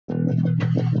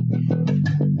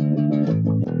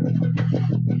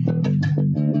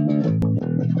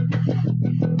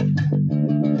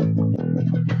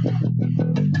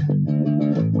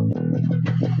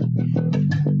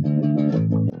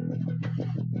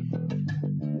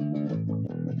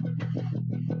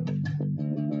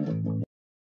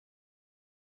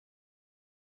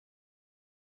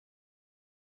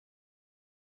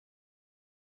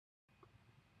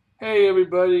Hey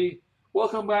everybody,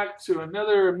 welcome back to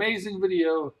another amazing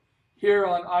video here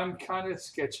on I'm Kinda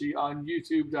Sketchy on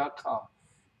YouTube.com.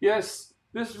 Yes,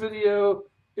 this video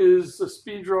is a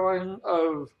speed drawing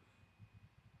of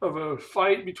a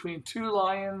fight between two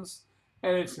lions,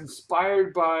 and it's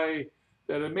inspired by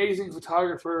that amazing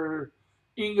photographer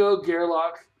Ingo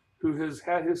Gerlach, who has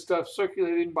had his stuff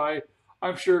circulating by,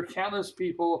 I'm sure, countless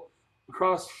people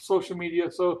across social media.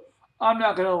 So I'm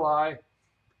not gonna lie,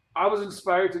 I was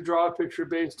inspired to draw a picture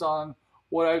based on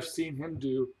what I've seen him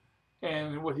do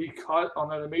and what he caught on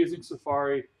that amazing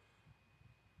safari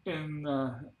in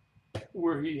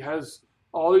where he has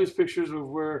all these pictures of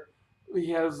where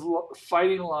he has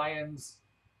fighting lions.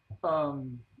 I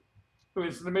mean,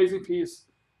 it's an amazing piece,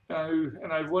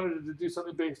 and I've wanted to do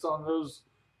something based on those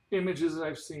images that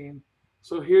I've seen.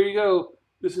 So here you go.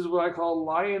 This is what I call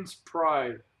Lion's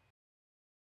Pride.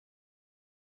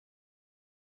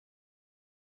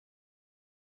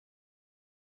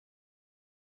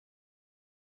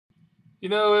 You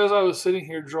know, as I was sitting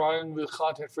here drawing the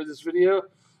content for this video,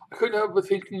 I couldn't help but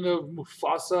thinking of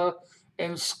Mufasa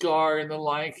and Scar in The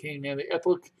Lion King and the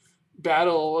epic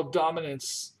battle of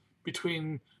dominance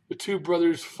between the two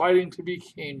brothers fighting to be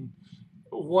king,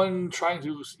 one trying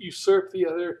to usurp the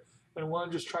other, and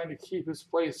one just trying to keep his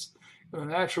place in the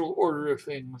natural order of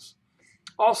things.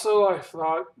 Also, I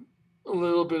thought a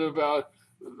little bit about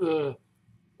the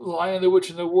Lion, the Witch,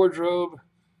 and the Wardrobe,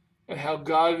 and how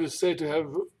God is said to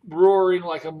have roaring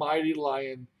like a mighty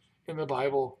lion in the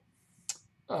Bible.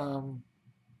 Um,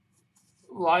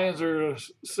 Lions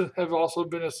have also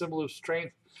been a symbol of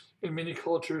strength in many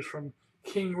cultures, from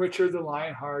King Richard the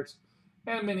Lionheart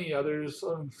and many others.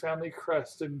 Family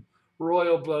crest and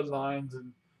royal bloodlines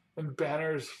and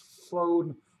banners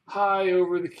flown high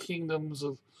over the kingdoms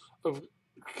of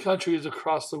countries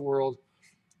across the world.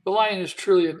 The lion is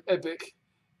truly an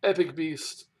epic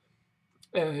beast,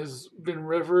 and has been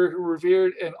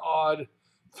revered and awed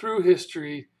through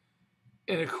history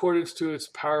in accordance to its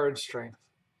power and strength.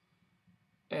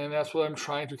 And that's what I'm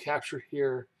trying to capture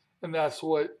here. And that's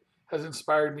what has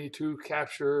inspired me to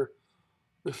capture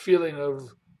the feeling of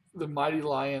the mighty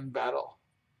lion battle.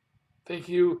 Thank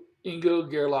you, Ingo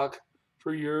Gerlach,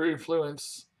 for your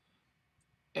influence.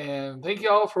 And thank you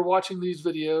all for watching these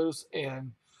videos.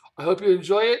 And I hope you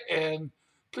enjoy it. And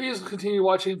please continue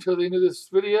watching until the end of this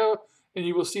video, and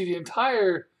you will see the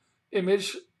entire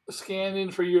image scanned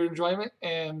in for your enjoyment.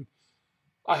 And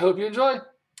I hope you enjoy.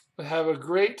 And have a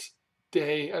great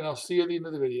day, and I'll see you at the end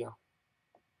of the video.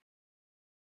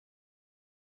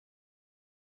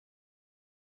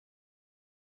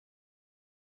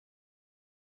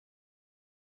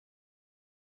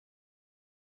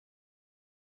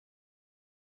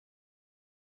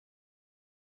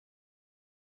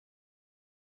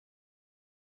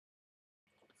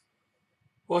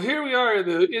 Well, here we are at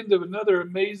the end of another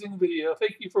amazing video.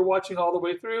 Thank you for watching all the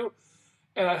way through,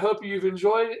 and I hope you've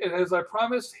enjoyed. And as I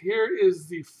promised, here is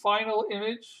the final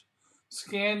image,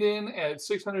 scanned in at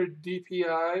 600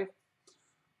 dpi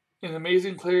in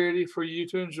amazing clarity for you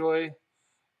to enjoy.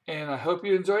 And I hope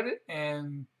you enjoyed it.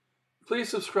 And please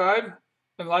subscribe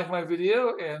and like my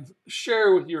video and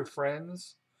share with your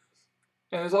friends.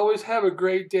 And as always, have a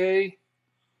great day,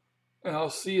 and I'll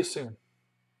see you soon.